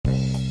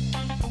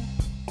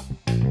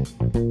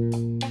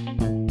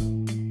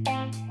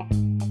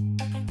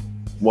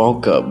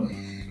Welcome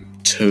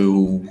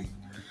to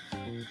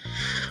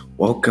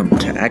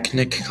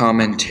Ethnic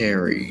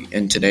Commentary,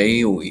 and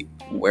today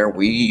where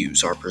we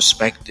use our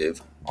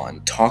perspective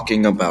on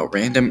talking about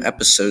random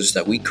episodes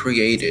that we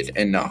created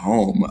in the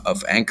home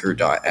of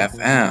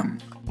Anchor.fm.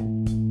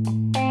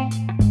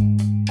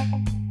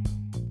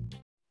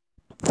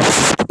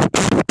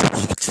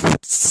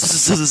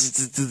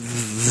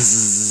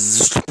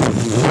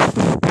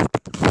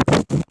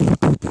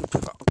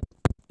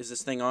 Is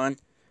this thing on?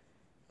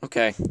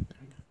 Okay.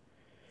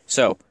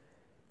 So,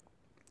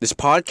 this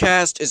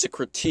podcast is a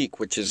critique,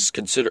 which is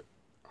considered...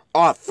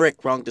 Oh,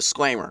 frick, wrong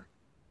disclaimer.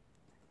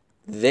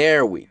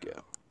 There we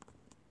go.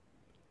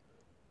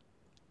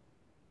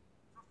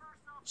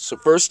 So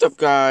first up,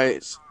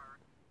 guys,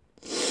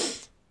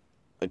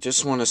 I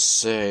just want to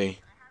say,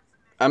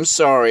 I'm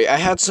sorry, I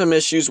had some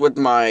issues with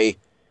my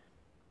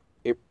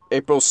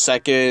April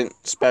 2nd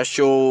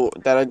special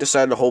that I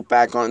decided to hold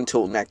back on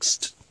until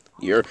next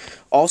year.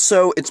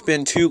 Also, it's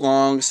been too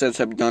long since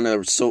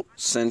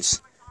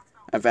since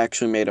I've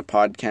actually made a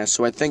podcast,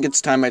 so I think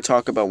it's time I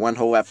talk about one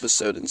whole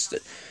episode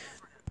instead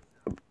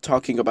of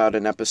talking about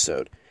an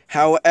episode.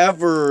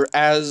 However,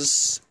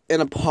 as an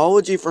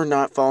apology for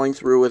not following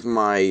through with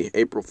my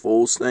April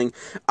Fool's thing,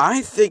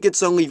 I think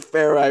it's only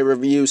fair I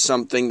review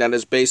something that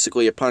is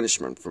basically a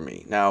punishment for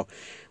me. Now,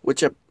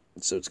 which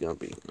episode's gonna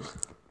be?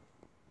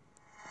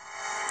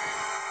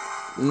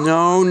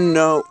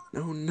 No.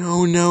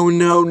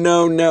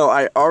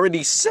 I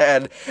already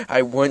said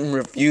I wouldn't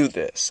review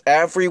this.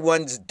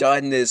 Everyone's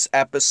done this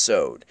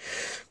episode.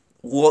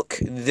 Look,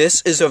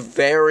 this is a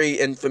very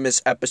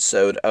infamous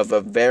episode of a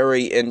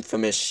very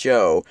infamous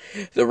show,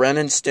 the Ren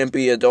and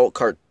Stimpy Adult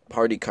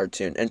Party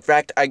cartoon. In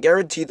fact, I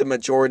guarantee the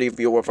majority of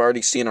you have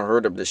already seen or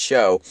heard of the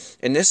show.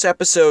 In this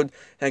episode,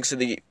 thanks to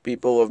the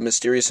people of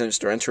Mysterious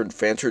Sinister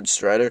Fantered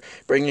Strider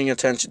bringing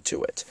attention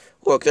to it.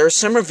 Look, there are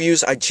some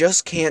reviews I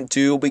just can't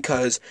do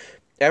because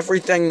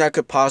everything that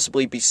could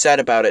possibly be said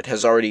about it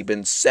has already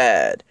been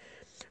said.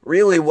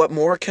 Really, what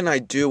more can I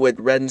do with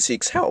Red and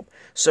Seeks Help?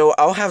 So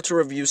I'll have to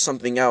review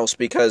something else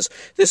because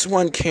this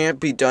one can't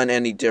be done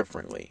any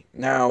differently.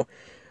 Now,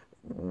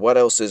 what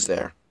else is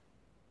there?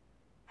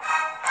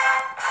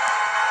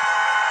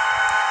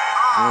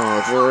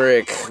 Oh,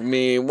 frick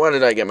me. What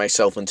did I get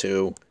myself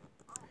into?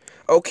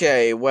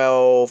 Okay,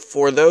 well,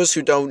 for those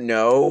who don't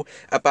know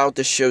about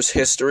the show's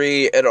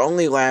history, it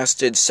only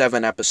lasted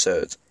 7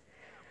 episodes.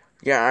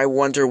 Yeah, I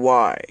wonder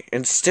why.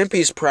 And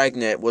Stimpy's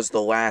Pregnant was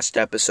the last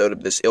episode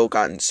of this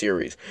ill-gotten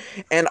series.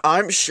 And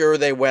I'm sure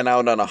they went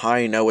out on a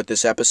high note with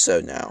this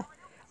episode now.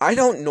 I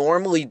don't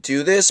normally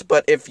do this,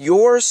 but if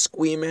you're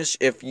squeamish,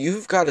 if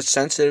you've got a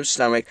sensitive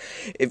stomach,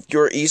 if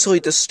you're easily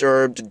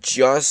disturbed,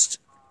 just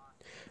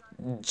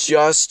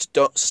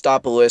don't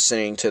stop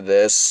listening to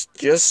this.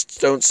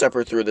 Just don't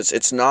suffer through this.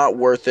 It's not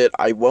worth it.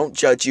 I won't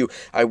judge you.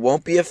 I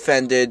won't be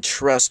offended.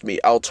 Trust me.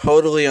 I'll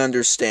totally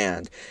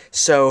understand.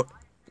 So,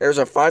 there's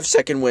a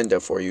 5-second window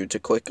for you to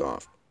click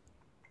off.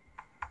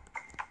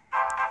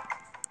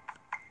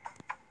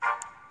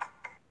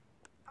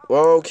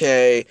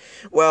 Okay.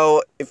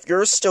 Well, if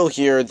you're still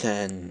here,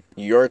 then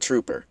you're a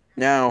trooper.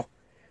 Now,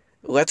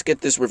 let's get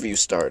this review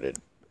started.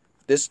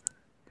 Mothers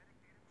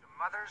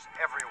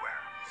everywhere.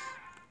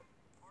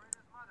 For it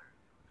is mothers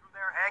who, through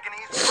their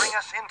agonies, bring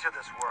us into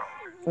this world.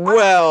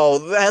 Well,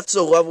 that's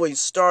a lovely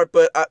start,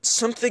 but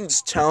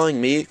something's telling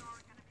me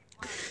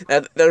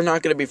that they're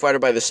not going to be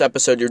flattered by this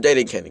episode. You're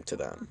dedicating to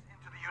them.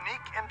 Into the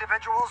unique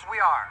individuals we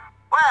are.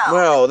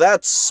 Well,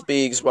 that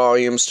speaks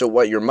volumes to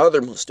what your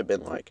mother must have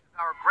been like.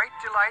 Our great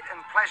delight and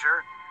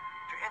pleasure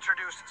to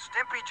introduce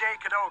Stimpy J.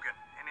 Cadogan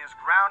in his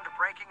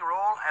groundbreaking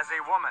role as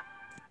a woman.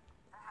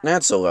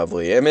 That's a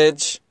lovely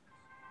image.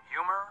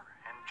 Humor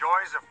and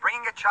joys of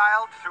bringing a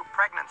child through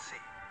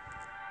pregnancy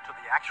to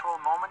the actual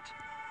moment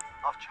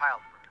of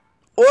childbirth.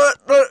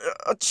 What?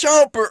 A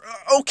childbirth?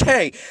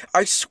 Okay,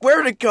 I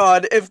swear to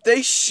God, if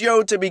they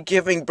show to be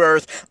giving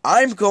birth,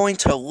 I'm going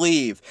to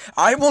leave.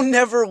 I will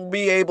never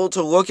be able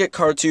to look at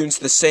cartoons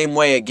the same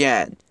way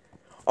again.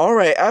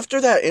 Alright, after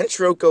that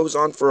intro goes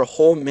on for a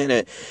whole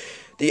minute,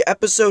 the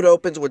episode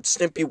opens with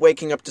Stimpy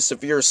waking up to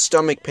severe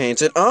stomach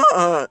pains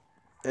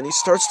and he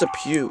starts to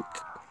puke.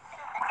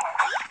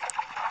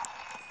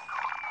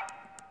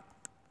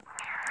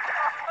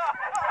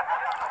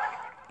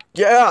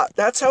 Yeah,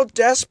 that's how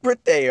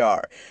desperate they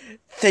are.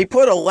 They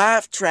put a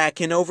laugh track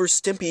in over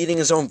Stimpy eating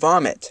his own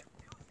vomit.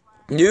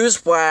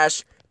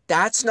 Newsflash,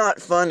 that's not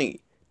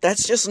funny.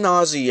 That's just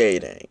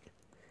nauseating.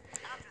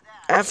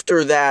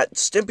 After that,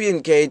 Stimpy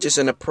engages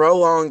in a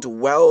prolonged,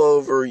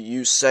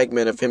 well-overused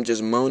segment of him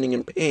just moaning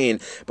in pain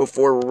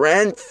before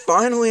Ren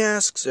finally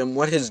asks him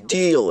what his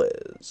deal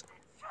is.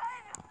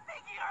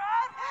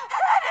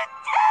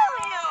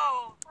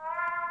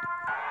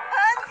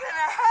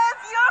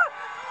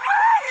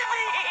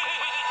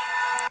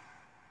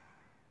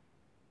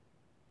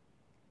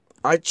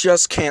 I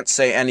just can't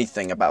say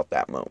anything about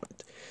that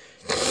moment.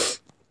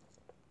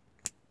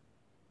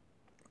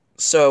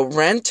 So,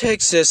 Ren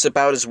takes this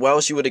about as well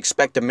as you would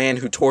expect a man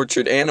who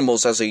tortured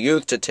animals as a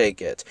youth to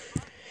take it.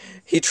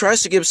 He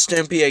tries to give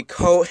Stimpy a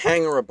coat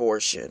hanger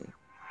abortion.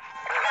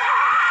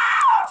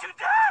 Don't you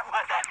dare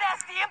put that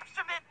nasty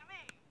instrument in me!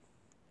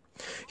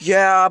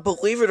 Yeah,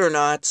 believe it or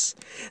not,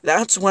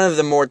 that's one of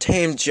the more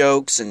tame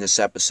jokes in this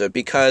episode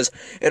because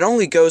it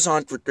only goes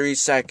on for 3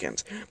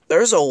 seconds.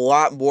 There's a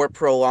lot more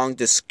prolonged,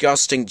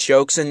 disgusting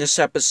jokes in this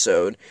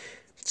episode.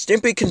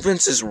 Stimpy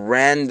convinces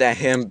Ren that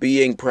him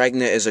being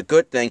pregnant is a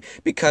good thing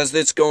because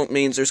this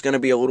means there's going to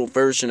be a little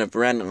version of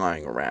Ren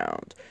lying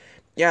around.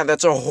 Yeah,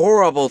 that's a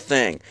horrible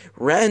thing.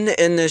 Ren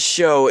in this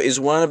show is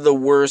one of the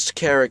worst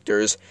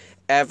characters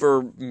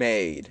ever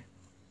made.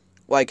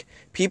 Like,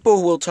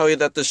 people will tell you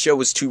that the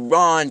show is too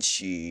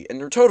raunchy, and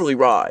they're totally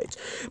right.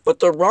 But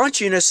the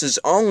raunchiness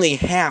is only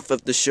half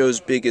of the show's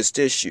biggest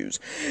issues.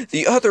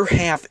 The other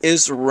half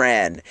is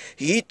Ren.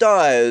 He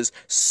does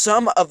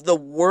some of the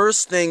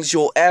worst things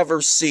you'll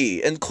ever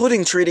see,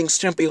 including treating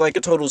Stimpy like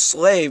a total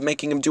slave,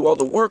 making him do all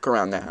the work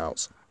around the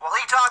house. Well,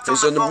 he talked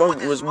on the phone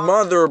with his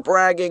mother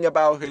bragging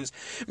about his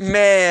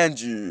man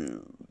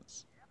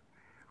juice.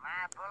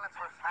 My bullets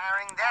were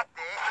firing that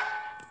day.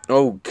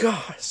 Oh,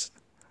 gosh.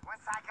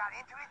 Once I got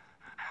into it,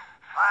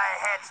 I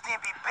had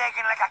Stimpy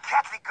begging like a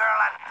Catholic girl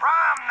on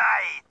prom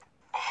night.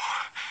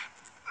 Oh,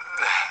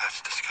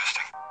 that's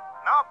disgusting.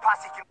 No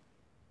posse can...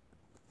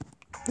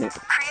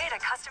 Create a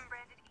custom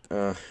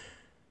branded...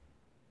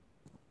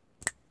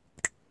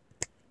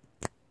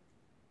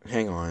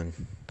 Hang on.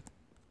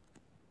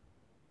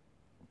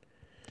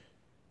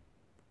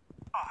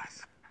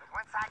 But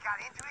once I got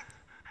into it,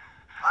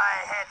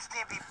 I had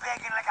Stimpy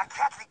begging like a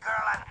Catholic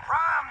girl on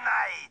prom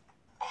night.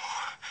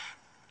 Oh,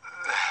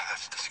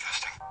 that's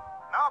disgusting.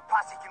 No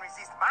posse can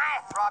resist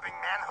my throbbing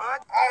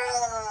manhood.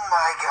 Oh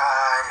my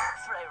God.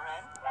 That's right,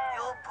 Ren.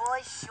 Your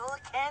boy sure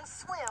can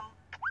swim.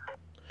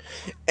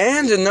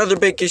 And another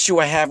big issue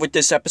I have with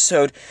this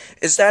episode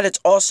is that it's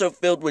also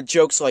filled with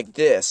jokes like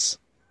this.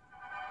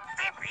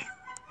 Stimpy, he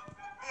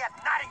had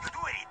nothing to do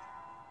with it.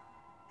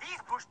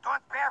 These bush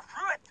don't bear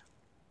fruit.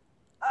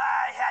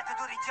 I had to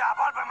do the job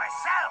all by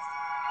myself.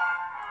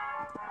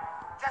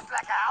 Just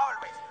like I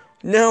always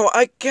do. Now,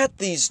 I get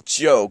these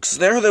jokes.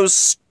 They're those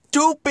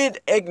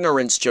stupid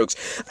ignorance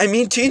jokes. I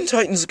mean, Teen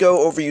Titans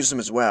Go overuse them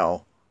as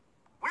well.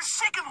 We're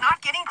sick of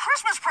not getting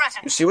Christmas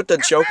presents. You see what the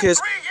joke is?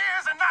 3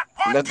 years and not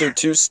one That they're gift.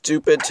 too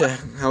stupid to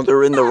how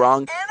they're in the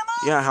wrong.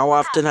 Yeah, how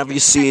often have you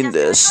seen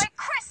this? Like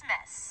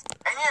Christmas.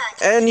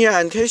 And yeah,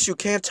 in case you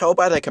can't tell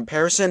by that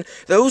comparison,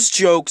 those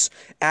jokes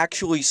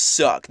actually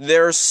suck.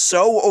 They're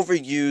so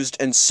overused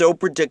and so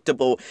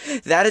predictable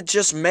that it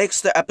just makes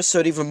the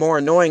episode even more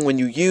annoying when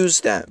you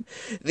use them.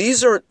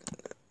 These are... Right,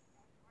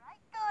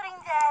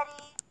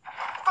 Daddy.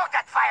 Fuck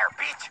that fire,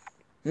 bitch.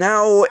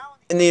 Now,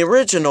 in the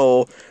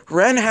original,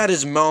 Ren had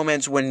his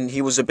moments when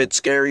he was a bit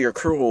scary or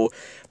cruel,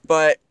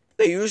 but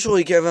they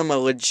usually give him a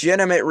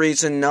legitimate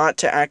reason not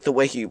to act the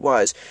way he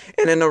was.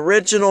 And in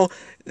original,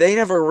 they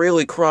never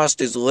really crossed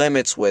his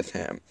limits with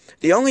him.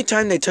 The only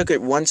time they took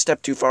it one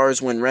step too far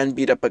is when Ren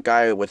beat up a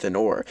guy with an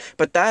oar,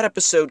 but that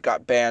episode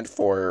got banned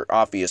for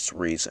obvious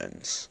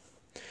reasons.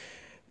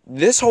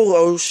 This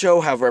whole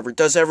show, however,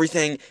 does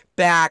everything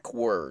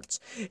backwards.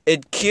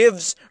 It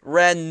gives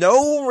Ren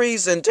no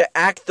reason to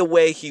act the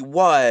way he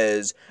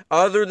was,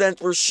 other than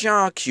for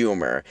shock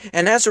humor,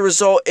 and as a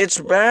result, it's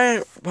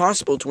very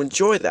possible to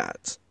enjoy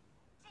that.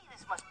 Gee,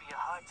 this must be a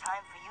hard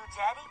time for you,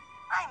 Daddy.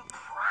 I'm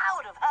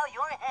proud of how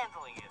you're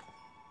handling it.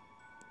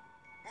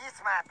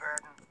 It's my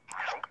burden.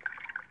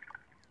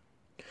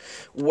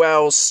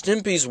 Well,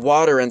 Stimpy's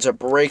water ends up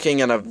breaking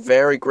in a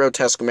very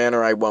grotesque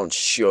manner I won't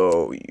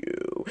show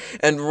you.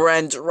 And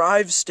Ren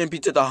drives Stimpy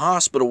to the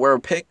hospital where a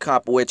pit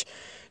cop, which,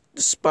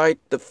 despite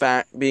the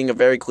fact being a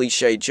very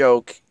cliche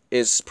joke,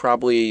 is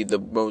probably the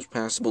most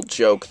passable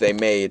joke they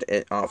made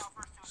off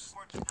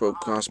the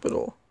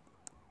hospital.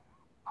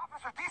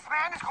 Officer, this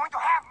man is going to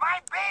have my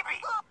baby.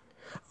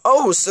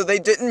 Oh, so they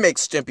didn't make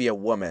Stimpy a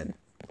woman.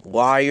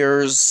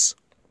 Liars.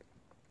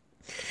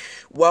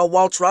 Well,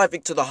 while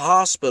driving to the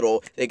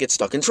hospital, they get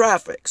stuck in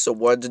traffic. So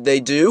what did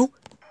they do?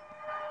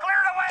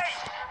 Clear the way.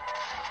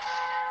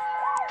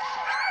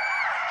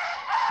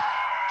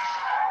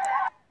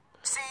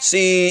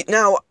 See,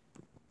 now,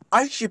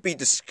 I should be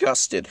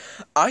disgusted.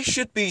 I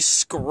should be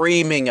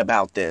screaming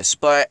about this,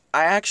 but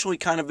I actually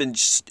kind of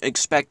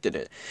expected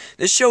it.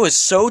 This show is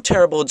so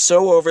terrible and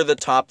so over the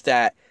top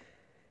that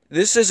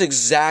this is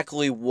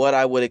exactly what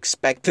I would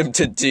expect them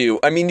to do.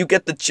 I mean, you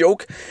get the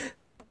joke.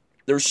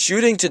 They're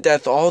shooting to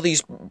death all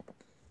these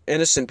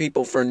innocent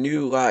people for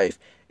new life.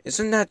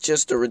 Isn't that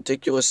just a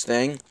ridiculous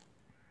thing?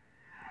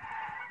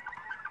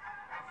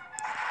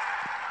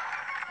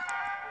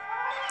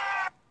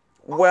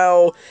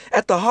 Well,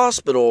 at the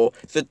hospital,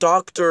 the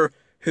doctor,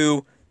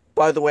 who,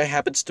 by the way,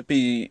 happens to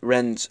be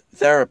Ren's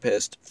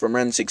therapist from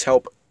Ren Seeks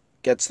Help,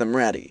 gets them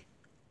ready.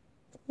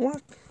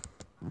 What?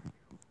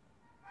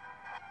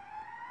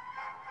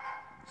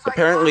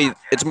 Apparently,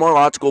 it's more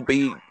logical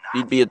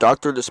he'd be a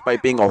doctor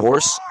despite being a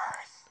horse.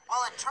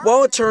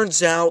 Well, it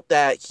turns out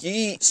that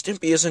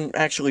Stimpy isn't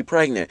actually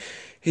pregnant.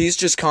 He's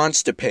just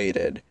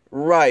constipated.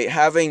 Right,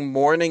 having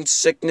morning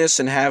sickness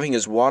and having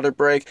his water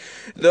break,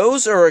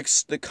 those are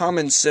the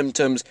common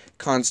symptoms,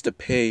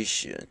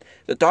 constipation.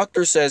 The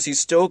doctor says he's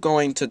still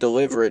going to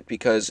deliver it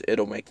because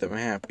it'll make them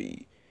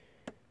happy.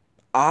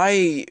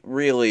 I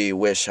really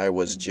wish I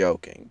was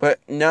joking, but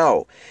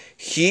no.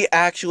 He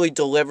actually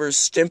delivers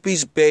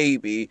Stimpy's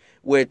baby,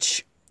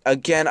 which,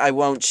 again, I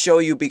won't show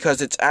you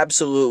because it's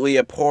absolutely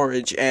a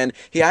porridge, and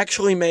he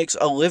actually makes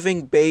a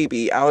living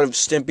baby out of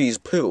Stimpy's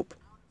poop.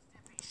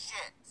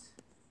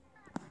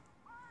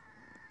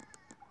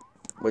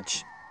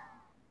 Which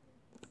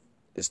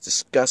is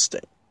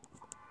disgusting.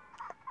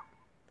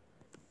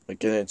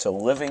 Again, it's a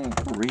living,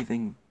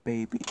 breathing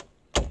baby.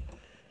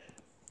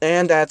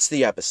 And that's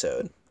the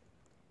episode.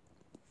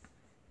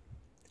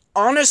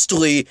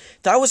 Honestly,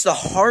 that was the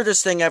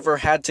hardest thing I ever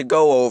had to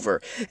go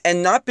over.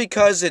 And not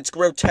because it's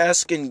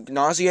grotesque and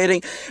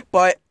nauseating,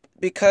 but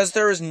because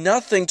there is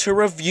nothing to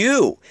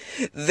review.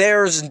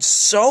 There's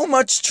so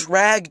much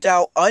dragged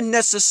out,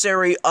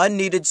 unnecessary,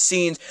 unneeded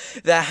scenes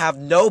that have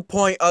no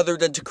point other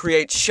than to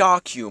create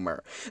shock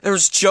humor.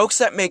 There's jokes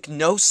that make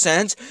no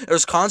sense,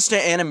 there's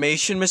constant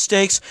animation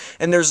mistakes,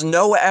 and there's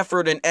no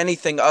effort in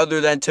anything other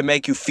than to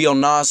make you feel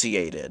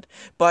nauseated.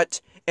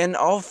 But, in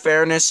all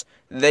fairness,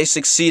 they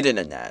succeeded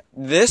in that.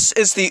 This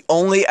is the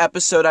only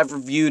episode I've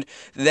reviewed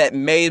that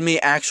made me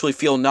actually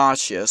feel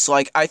nauseous.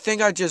 I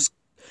think I just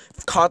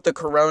contracted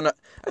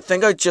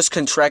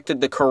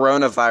the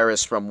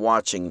coronavirus from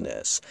watching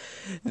this.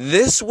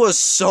 This was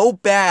so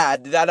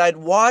bad that I had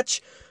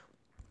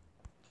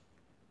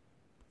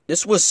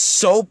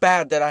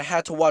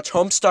to watch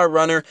Homestar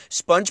Runner,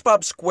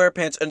 SpongeBob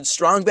SquarePants, and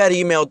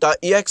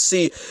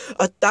StrongBadEmail.exe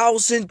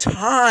 1,000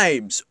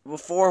 times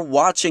before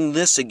watching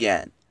it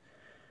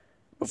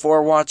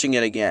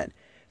again.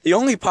 The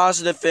only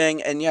positive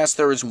thing, and yes,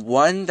 there is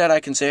one that I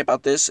can say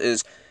about this,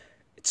 is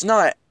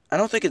I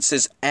don't think it's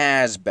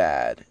as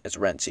bad as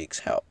Rent Seeks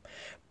Help.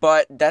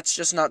 But that's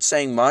just not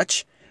saying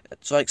much.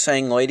 It's like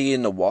saying Lady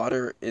in the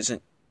Water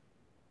isn't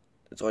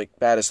as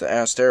bad as The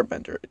Last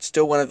Airbender. It's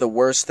still one of the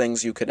worst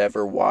things you could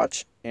ever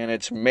watch, and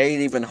it's made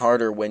even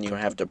harder when you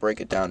have to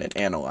break it down and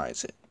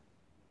analyze it.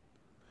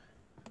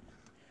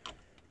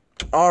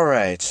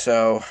 Alright,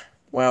 so,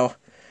 well,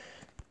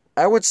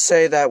 I would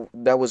say that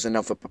was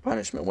enough of a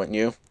punishment, wouldn't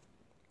you?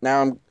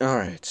 Now,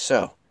 alright,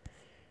 so,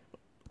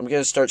 I'm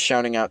going to start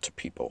shouting out to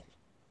people.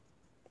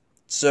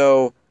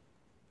 So,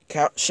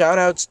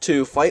 shout-outs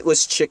to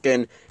Fightless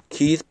Chicken,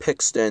 Keith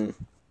Pixton,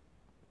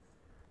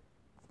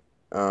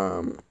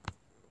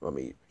 let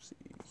me see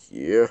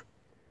here,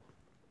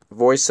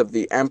 Voice of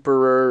the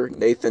Emperor,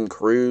 Nathan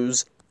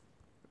Cruz,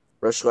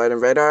 Rushlight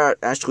and Radar,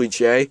 Ashley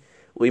J,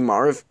 Lee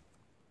Marv,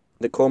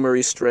 Nicole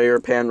Marie Strayer,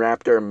 Pan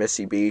Raptor,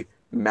 Missy B,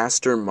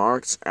 Master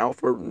Marks,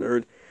 Alpha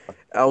Nerd,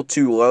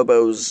 L2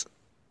 Lobos,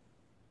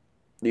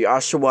 The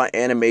Oshawa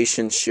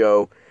Animation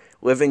Show,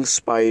 Living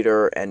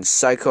Spider, and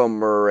Psycho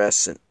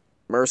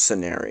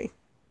Mercenary.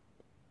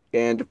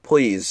 And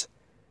please,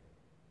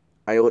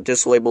 I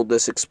just labeled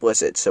this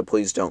explicit, so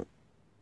please don't